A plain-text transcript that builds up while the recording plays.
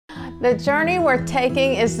The journey we're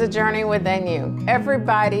taking is the journey within you.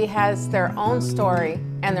 Everybody has their own story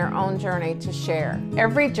and their own journey to share.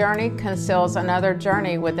 Every journey conceals another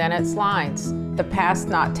journey within its lines, the path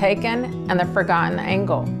not taken and the forgotten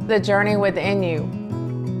angle. The journey within you,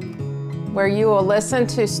 where you will listen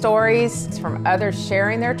to stories from others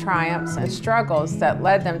sharing their triumphs and struggles that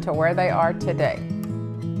led them to where they are today.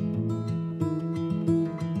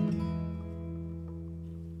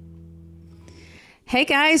 Hey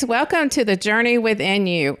guys, welcome to The Journey Within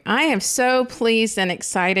You. I am so pleased and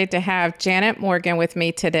excited to have Janet Morgan with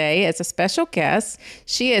me today as a special guest.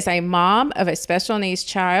 She is a mom of a special needs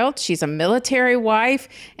child. She's a military wife,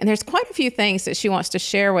 and there's quite a few things that she wants to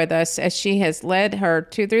share with us as she has led her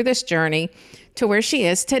through this journey to where she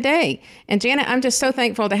is today. And Janet, I'm just so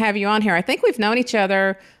thankful to have you on here. I think we've known each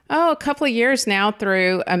other, a couple of years now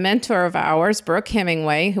through a mentor of ours, Brooke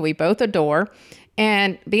Hemingway, who we both adore.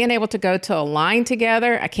 And being able to go to a line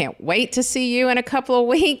together, I can't wait to see you in a couple of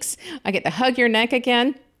weeks. I get to hug your neck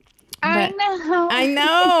again. I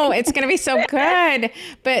know. It's going to be so good.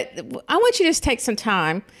 But I want you to just take some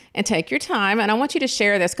time and take your time. And I want you to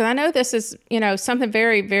share this because I know this is, something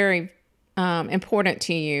very, very important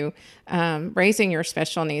to you, raising your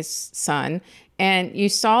special needs son. And you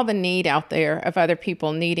saw the need out there of other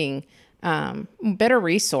people needing better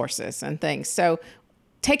resources and things. So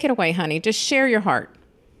take it away, honey. Just share your heart.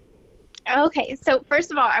 Okay. So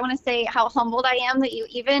first of all, I want to say how humbled I am that you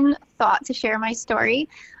even thought to share my story.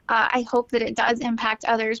 I hope that it does impact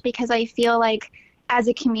others because I feel like as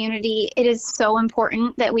a community, it is so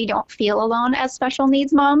important that we don't feel alone as special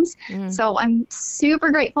needs moms. So I'm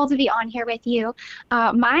super grateful to be on here with you.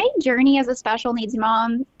 My journey as a special needs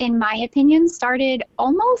mom, in my opinion, started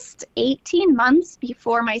almost 18 months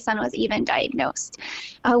before my son was even diagnosed.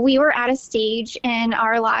 We were at a stage in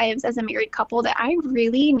our lives as a married couple that I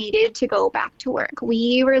really needed to go back to work.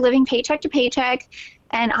 We were living paycheck to paycheck,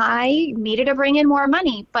 and I needed to bring in more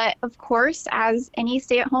money. But of course, as any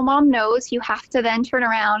stay-at-home mom knows, you have to then turn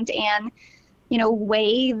around and,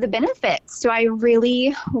 weigh the benefits. Do I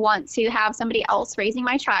really want to have somebody else raising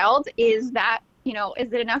my child? Is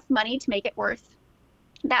it enough money to make it worth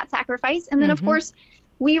that sacrifice? And then of course,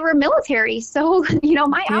 we were military. So,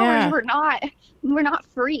 my hours were not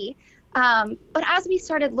free. But as we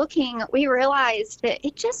started looking, we realized that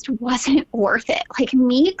it just wasn't worth it. Like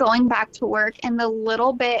me going back to work and the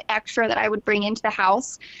little bit extra that I would bring into the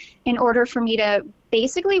house in order for me to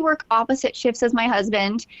basically work opposite shifts as my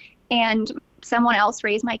husband and someone else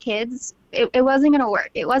raise my kids, it wasn't going to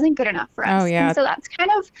work. It wasn't good enough for us. Oh, yeah. And so that's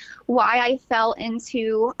kind of why I fell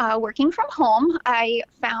into working from home. I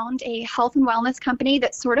found a health and wellness company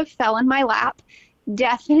that sort of fell in my lap.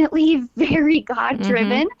 Definitely very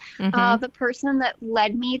God-driven. The person that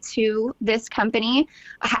led me to this company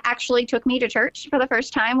actually took me to church for the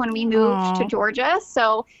first time when we moved to Georgia.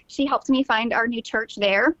 So she helped me find our new church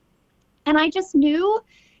there. And I just knew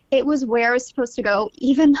it was where I was supposed to go,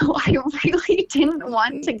 even though I really didn't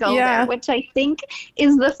want to go there, which I think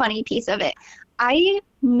is the funny piece of it. I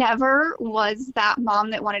never was that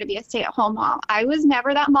mom that wanted to be a stay-at-home mom. I was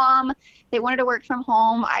never that mom that wanted to work from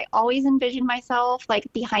home. I always envisioned myself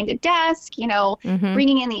like behind a desk,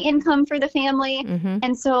 bringing in the income for the family.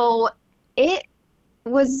 And so it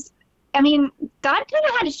was, God kind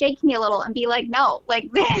of had to shake me a little and be like, no,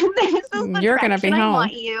 like this is the You're going to be home. I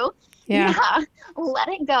want you. Yeah. Let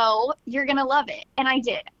it go. You're going to love it. And I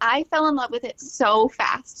did. I fell in love with it so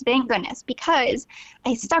fast, thank goodness, because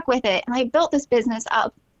I stuck with it and I built this business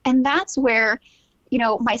up. And that's where,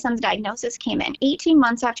 my son's diagnosis came in. 18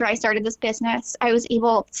 months after I started this business, I was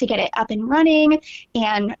able to get it up and running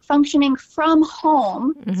and functioning from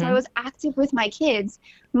home. So I was active with my kids.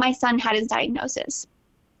 My son had his diagnosis.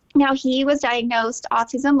 Now, he was diagnosed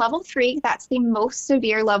autism level 3. That's the most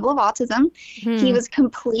severe level of autism. He was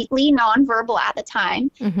completely nonverbal at the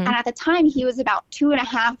time. And at the time, he was about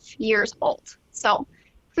 2.5 years old. So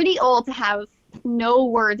pretty old to have no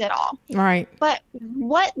words at all. Right. But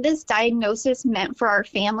what this diagnosis meant for our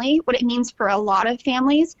family, what it means for a lot of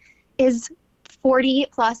families, is 40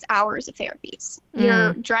 plus hours of therapies.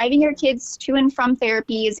 You're driving your kids to and from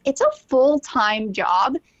therapies. It's a full-time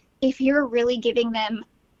job if you're really giving them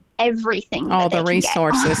everything. All the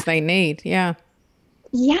resources they need. Yeah.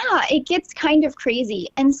 Yeah, it gets kind of crazy.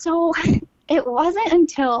 And so it wasn't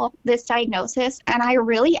until this diagnosis and I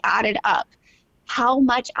really added up how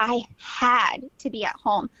much I had to be at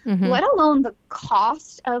home, let alone the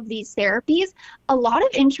cost of these therapies. A lot of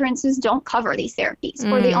insurances don't cover these therapies,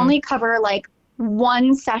 or they only cover like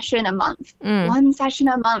one session a month. One session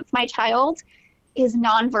a month. My child is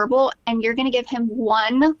nonverbal, and you're going to give him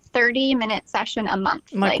one 30-minute session a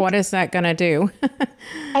month. Like, what is that going to do?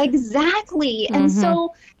 Exactly. And Mm-hmm.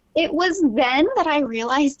 so it was then that I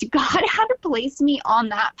realized God had placed me on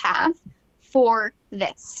that path for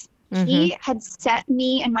this. Mm-hmm. He had set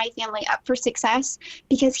me and my family up for success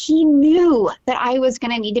because he knew that I was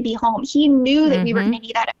going to need to be home. He knew that we were Mm-hmm. going to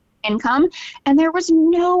need that income. And there was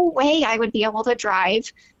no way I would be able to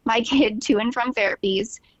drive my kid to and from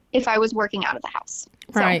therapies if I was working out of the house.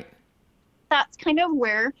 So Right. that's kind of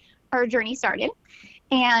where our journey started.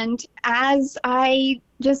 And as I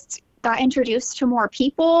just got introduced to more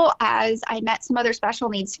people, as I met some other special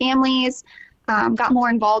needs families, got more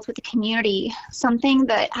involved with the community, something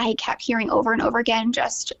that I kept hearing over and over again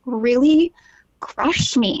just really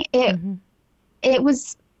crushed me. Mm-hmm. It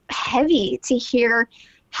was heavy to hear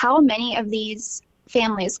how many of these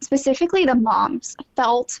families, specifically the moms,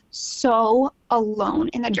 felt so alone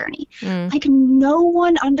in the journey. Mm-hmm. Like no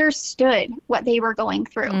one understood what they were going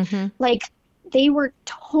through. Mm-hmm. Like they were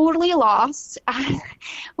totally lost.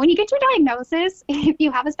 When you get your diagnosis, if you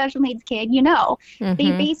have a special needs kid, you know, they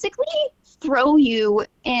Mm-hmm. basically throw you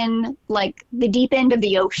in like the deep end of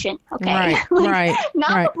the ocean, okay? Right. Like Right. not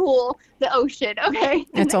Right. the pool, the ocean, okay?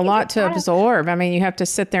 And It's a they lot just to kind of, absorb. I mean, you have to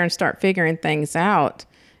sit there and start figuring things out.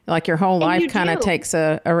 Like your whole and life you kind of do. takes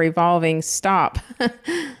a revolving stop.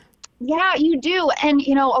 Yeah, you do. And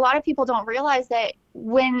you know, a lot of people don't realize that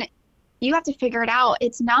when you have to figure it out,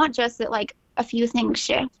 it's not just that like a few things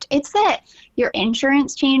shift. It's that your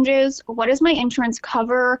insurance changes. What does my insurance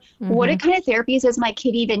cover? What Mm-hmm. kind of therapies does my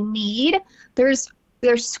kid even need? There's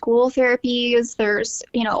there's school therapies, there's,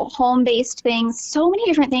 you know, home-based things, so many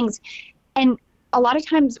different things. And a lot of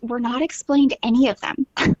times we're not explained any of them.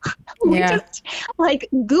 We Yeah. just like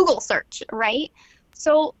Google search, right?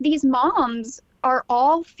 So these moms are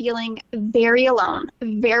all feeling very alone,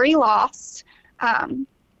 very lost. Um,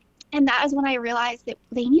 and that is when I realized that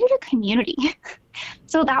they needed a community.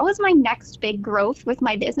 So that was my next big growth with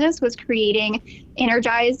my business, was creating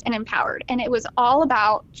Energized and Empowered. And it was all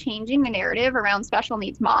about changing the narrative around special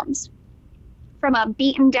needs moms from a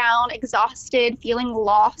beaten down, exhausted, feeling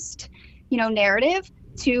lost, you know, narrative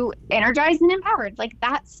to energized and empowered. Like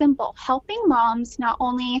that simple, helping moms not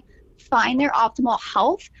only find their optimal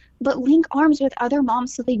health, but link arms with other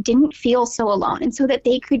moms so they didn't feel so alone and so that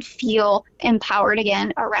they could feel empowered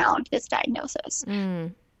again around this diagnosis.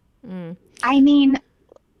 Mm. Mm. I mean,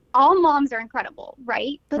 all moms are incredible,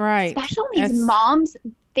 right? But Right. special needs It's moms,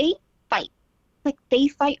 they fight. Like they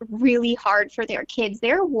fight really hard for their kids.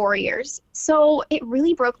 They're warriors. So it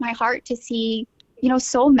really broke my heart to see, you know,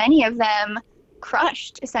 so many of them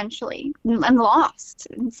crushed essentially and lost.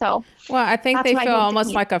 And so Well, I think that's they what I feel hope to almost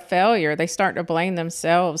communicate. like a failure. They start to blame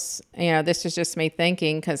themselves. This is just me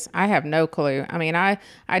thinking because I have no clue. I mean, I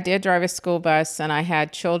did drive a school bus and I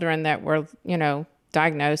had children that were,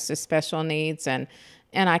 diagnosed as special needs and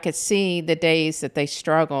I could see the days that they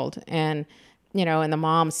struggled and in the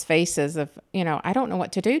mom's faces of, I don't know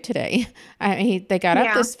what to do today. I mean, they got up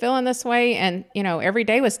Yeah, this feeling this way and, every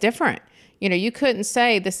day was different. You couldn't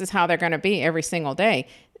say this is how they're going to be every single day.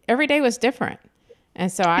 Every day was different. And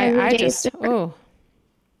so every I day is just, different. oh,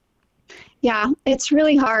 Yeah, it's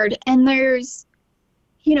really hard. And there's,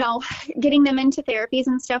 you know, getting them into therapies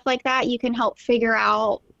and stuff like that, you can help figure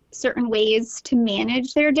out certain ways to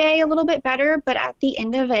manage their day a little bit better. But at the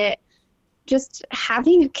end of it, just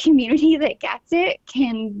having a community that gets it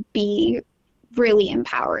can be really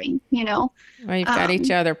empowering, you know? well, you've got each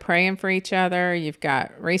Um, other praying for each other. You've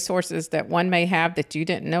got resources that one may have that you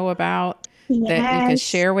didn't know about that you can yes.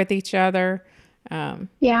 share with each other. Um,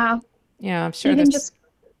 Yeah. I'm sure Even there's just,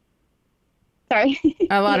 sorry,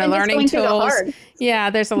 a lot of even just learning going through the tools. hard. Yeah,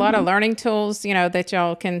 there's a lot of Mhm. learning tools, that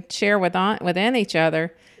y'all can share within each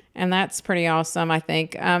other. And that's pretty awesome, I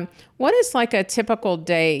think. What is like a typical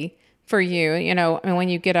day for you, and when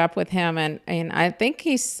you get up with him and I think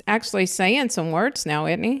he's actually saying some words now,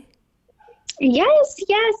 isn't he? Yes,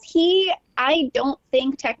 yes. I don't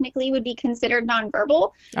think technically would be considered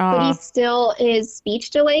nonverbal, but he Uh, still is speech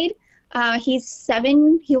delayed. He's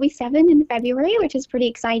 7, he'll be 7 in February, which is pretty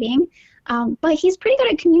exciting. But he's pretty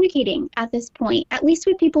good at communicating at this point. At least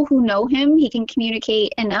with people who know him, he can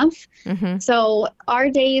communicate enough. mm-hmm, So our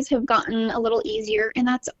days have gotten a little easier, and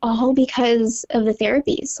that's all because of the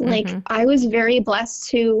therapies. Like, mm-hmm. I was very blessed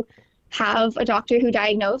to have a doctor who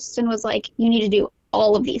diagnosed and was like, you need to do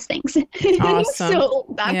all of these things. Awesome. So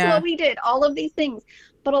that's what Yeah. we did, all of these things.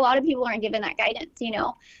 But a lot of people aren't given that guidance, you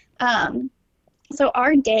know. Um, so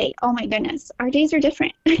our day, oh my goodness, our days are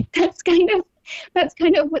different. That's kind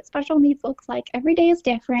of what special needs looks like. Every day is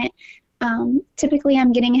different. Typically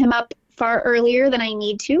I'm getting him up far earlier than I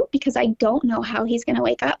need to because I don't know how he's going to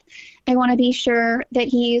wake up. I want to be sure that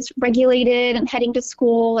he's regulated and heading to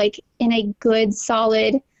school like in a good,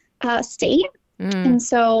 solid state. And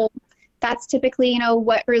so that's typically,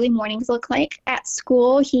 what early mornings look like. At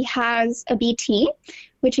school, he has a BT,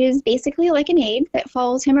 which is basically like an aide that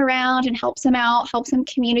follows him around and helps him out, helps him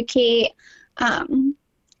communicate,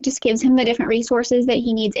 just gives him the different resources that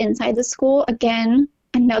he needs inside the school. Again,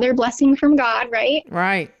 another blessing from God, right?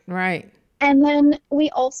 Right. And then we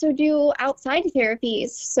also do outside therapies.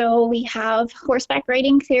 So we have horseback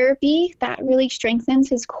riding therapy that really strengthens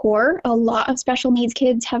his core. A lot of special needs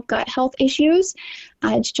kids have gut health issues.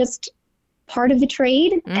 It's just part of the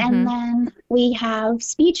trade. And then we have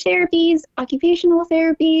speech therapies, occupational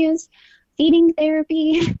therapies, feeding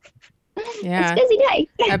therapy. Yeah. It's a busy day.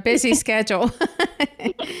 A busy schedule.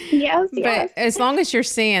 Yes. But as long as you're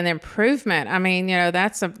seeing improvement, I mean,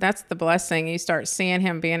 that's the blessing. You start seeing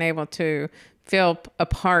him being able to feel a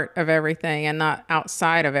part of everything and not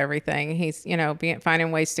outside of everything. He's,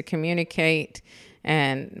 finding ways to communicate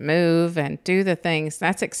and move and do the things.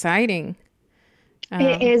 That's exciting.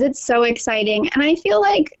 It is. It's so exciting. And I feel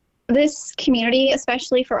like this community,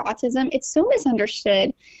 especially for autism, it's so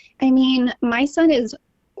misunderstood. I mean, my son is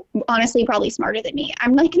honestly probably smarter than me.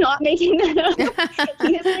 I'm like not making that up.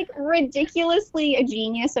 He is like ridiculously a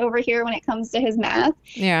genius over here when it comes to his math.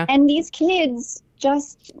 Yeah. And these kids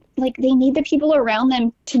just like they need the people around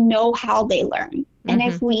them to know how they learn. And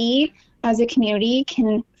if we as a community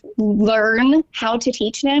can learn how to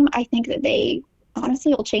teach them, I think that they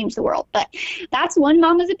honestly will change the world. But that's one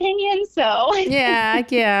mama's opinion. So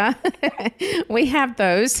yeah. We have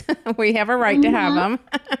those. We have a right to have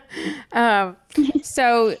them.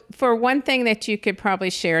 So for one thing that you could probably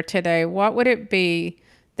share today, what would it be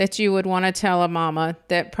that you would want to tell a mama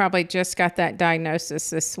that probably just got that diagnosis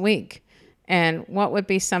this week? And what would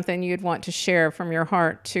be something you'd want to share from your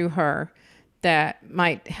heart to her that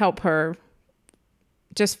might help her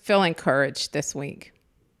just feel encouraged this week?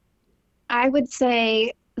 I would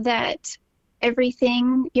say that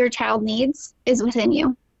everything your child needs is within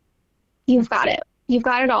you. You've got it. You've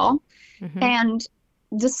got it all. And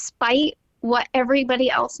despite what everybody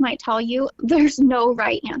else might tell you, there's no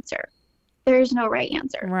right answer. There's no right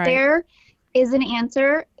answer. Right. There is an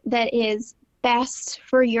answer that is best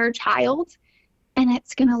for your child, and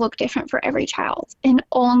it's going to look different for every child. And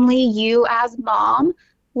only you as mom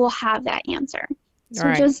will have that answer.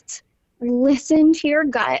 So just listen to your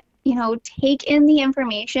gut. Take in the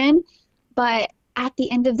information, but at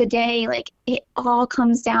the end of the day, like it all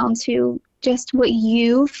comes down to just what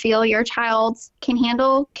you feel your child can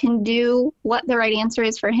handle, can do, what the right answer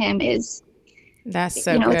is for him is. That's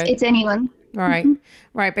so good. It's anyone. Right.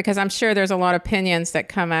 Right. Because I'm sure there's a lot of opinions that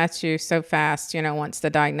come at you so fast, once the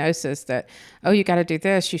diagnosis that, oh, you got to do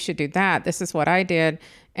this, you should do that. This is what I did.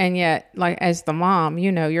 And yet, like as the mom,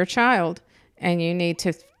 your child and you need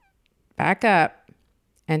to back up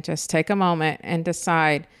and just take a moment and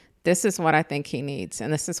decide, this is what I think he needs,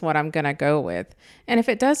 and this is what I'm going to go with. And if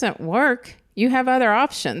it doesn't work, you have other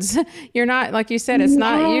options. You're not, like you said, it's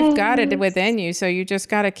not, you've got it within you. So you just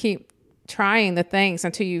got to keep trying the things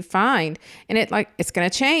until you find, and it's going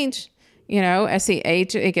to change, as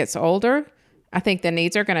it gets older, I think the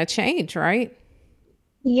needs are going to change, right?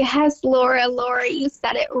 Yes, Laura, you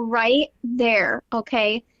said it right there.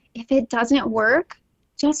 Okay. If it doesn't work,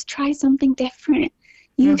 just try something different.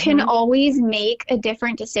 You can always make a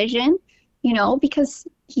different decision, because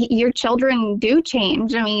your children do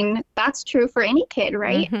change. I mean, that's true for any kid,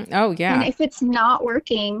 right? Oh, yeah. And if it's not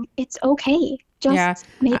working, it's okay. Just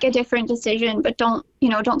make a different decision, but don't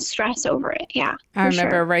stress over it. Yeah. I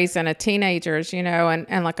remember raising a teenagers,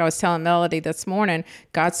 and like I was telling Melody this morning,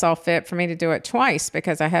 God saw fit for me to do it twice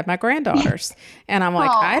because I had my granddaughters. And I'm like,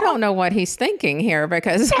 I don't know what he's thinking here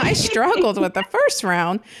because I struggled with the first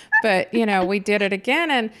round, but we did it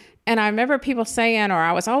again. And I remember people saying, or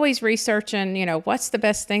I was always researching, what's the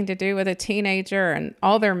best thing to do with a teenager and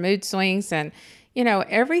all their mood swings. And,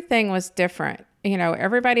 everything was different.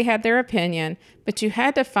 Everybody had their opinion, but you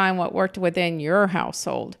had to find what worked within your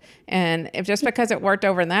household. And if just because it worked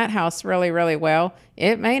over in that house really, really well,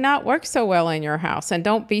 it may not work so well in your house. And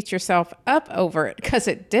don't beat yourself up over it because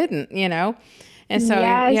it didn't, And so,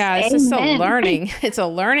 it's just a learning. It's a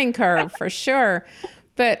learning curve for sure.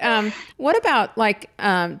 But what about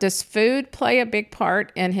does food play a big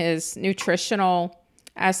part in his nutritional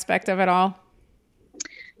aspect of it all?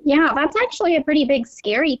 Yeah, that's actually a pretty big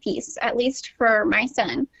scary piece, at least for my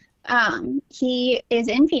son. He is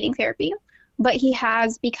in feeding therapy, but he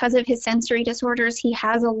has, because of his sensory disorders, he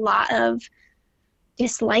has a lot of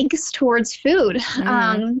dislikes towards food.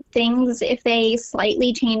 Mm-hmm. Things, if they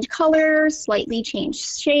slightly change color, slightly change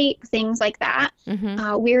shape, things like that,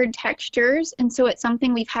 Mm-hmm. weird textures. And so it's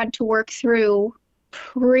something we've had to work through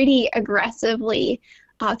pretty aggressively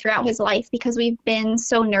throughout his life because we've been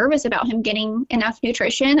so nervous about him getting enough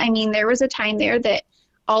nutrition. I mean, there was a time there that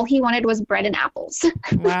all he wanted was bread and apples.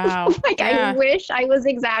 Wow. Like, I Yeah. wish I was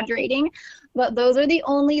exaggerating, but those are the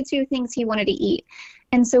only two things he wanted to eat.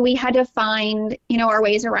 And so we had to find, our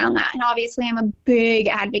ways around that. And obviously, I'm a big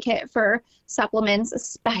advocate for supplements,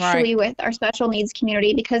 Right. especially with our special needs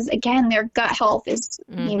community, because again, their gut health is,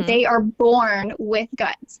 I mean, Mm-hmm. they are born with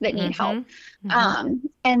guts that need help. Mm-hmm. Mm-hmm.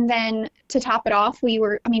 And then to top it off, we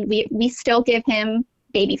still give him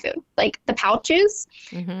baby food, like the pouches,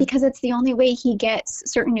 Mm-hmm. because it's the only way he gets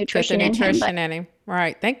certain Get the nutrition in him. But nutrition in him.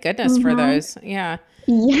 Right. Thank goodness for mhm. those. Yeah.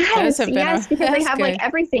 Those Yes, have been yes, because they that's have like good.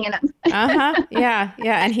 everything in them. Uh-huh. Yeah.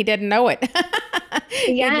 Yeah. And he didn't know it.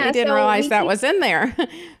 He Yeah, didn't so realize we that keep, was in there.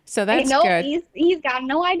 So that's nope, good. he's got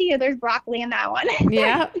no idea there's broccoli in that one.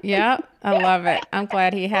 Yeah, yeah, I love it. I'm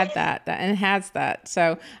glad he had that and has that.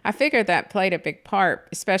 So I figured that played a big part,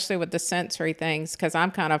 especially with the sensory things, because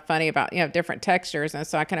I'm kind of funny about, different textures. And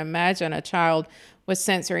so I can imagine a child with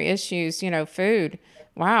sensory issues, food.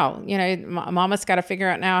 Wow, mama's got to figure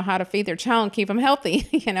out now how to feed their child and keep them healthy,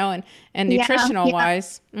 and Yeah, nutritional yeah.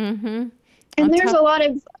 wise. Mm-hmm. On And there's a top, lot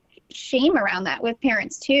of shame around that with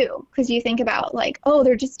parents too, because you think about like, oh,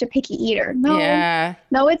 they're just a picky eater. No, yeah,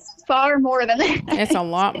 no, it's far more than it's that. a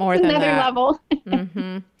lot It's more than another that. level.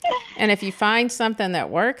 Mm-hmm. And if you find something that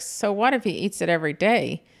works, so what if he eats it every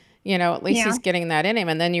day? At least Yeah. he's getting that in him.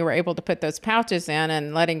 And then you were able to put those pouches in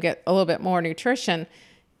and let him get a little bit more nutrition,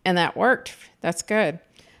 and that worked. That's good.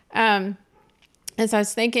 Um, as I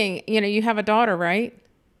was thinking, you have a daughter, right?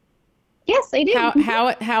 Yes, I do. How Mhm.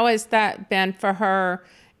 how how has that been for her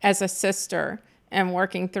as a sister and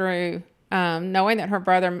working through knowing that her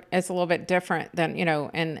brother is a little bit different than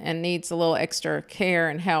and needs a little extra care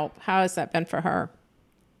and help? How has that been for her?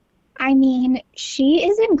 I mean, she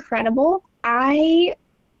is incredible. I've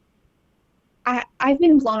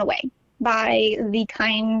been blown away by the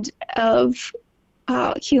kind of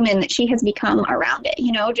human that she has become around it.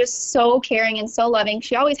 Just so caring and so loving.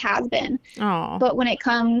 She always has been. Oh, But when it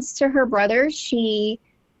comes to her brother, she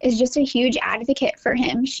is just a huge advocate for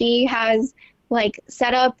him. She has like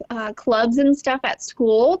set up clubs and stuff at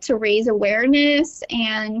school to raise awareness,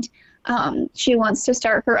 and she wants to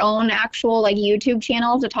start her own actual like YouTube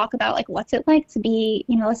channel to talk about like what's it like to be,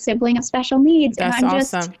 a sibling of special needs. And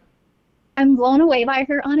that's awesome. I'm blown away by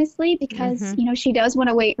her, honestly, because, Mm-hmm. she does want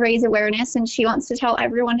to raise awareness, and she wants to tell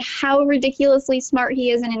everyone how ridiculously smart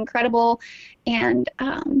he is and incredible. And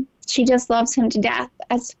she just loves him to death.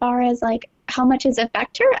 As far as like how much his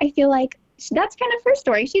affect her, I feel like that's kind of her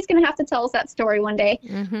story. She's going to have to tell us that story one day.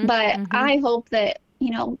 Mm-hmm. But Mm-hmm. I hope that,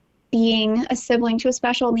 being a sibling to a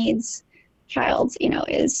special needs child,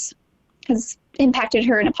 has impacted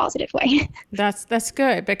her in a positive way. That's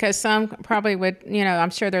good because some probably would, I'm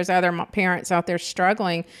sure there's other parents out there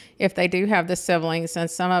struggling if they do have the siblings, and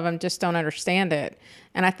some of them just don't understand it.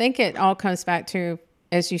 And I think it all comes back to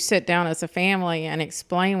as you sit down as a family and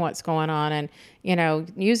explain what's going on and,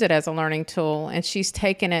 use it as a learning tool. And she's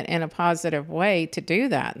taken it in a positive way to do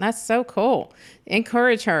that. And that's so cool.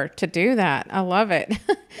 Encourage her to do that. I love it.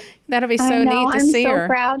 That'll be I so know. neat to I'm see so her.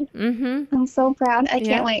 proud. Mm-hmm. I'm so proud. I can't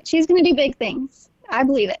Yep. wait. She's going to do big things. I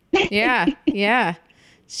believe Yeah, it. yeah.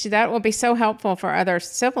 That will be so helpful for other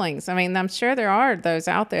siblings. I mean, I'm sure there are those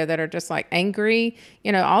out there that are just like angry,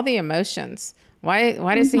 all the emotions. Why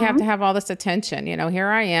does he have to Hmm. have all this attention? Here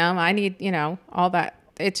I am. I need, all that.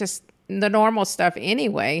 It's just the normal stuff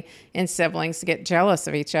anyway in siblings to get jealous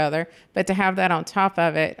of each other. But to have that on top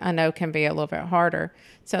of it, I know can be a little bit harder.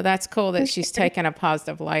 So that's cool For that she's sure. taken a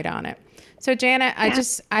positive light on it. So Janet, Yeah.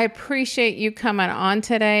 I appreciate you coming on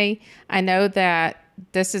today. I know that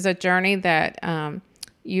this is a journey that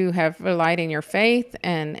you have relied in your faith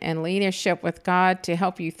and leadership with God to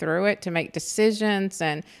help you through it, to make decisions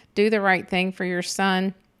and do the right thing for your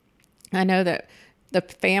son. I know that the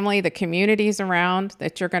family, the communities around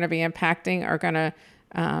that you're going to be impacting are going to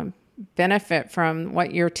benefit from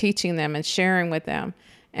what you're teaching them and sharing with them.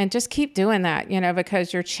 And just keep doing that,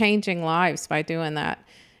 because you're changing lives by doing that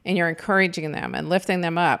and you're encouraging them and lifting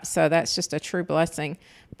them up. So that's just a true blessing.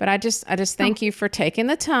 But I just Oh, thank you for taking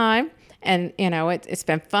the time. And, it's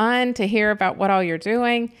been fun to hear about what all you're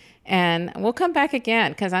doing. And we'll come back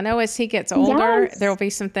again because I know as he gets older, there will yes. be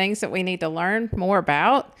some things that we need to learn more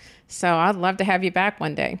about. So I'd love to have you back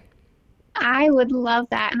one day. I would love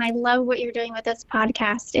that. And I love what you're doing with this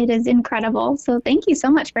podcast. It is incredible. So thank you so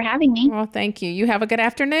much for having me. Well, thank you. You have a good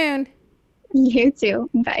afternoon. You too.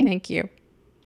 Bye. Thank you.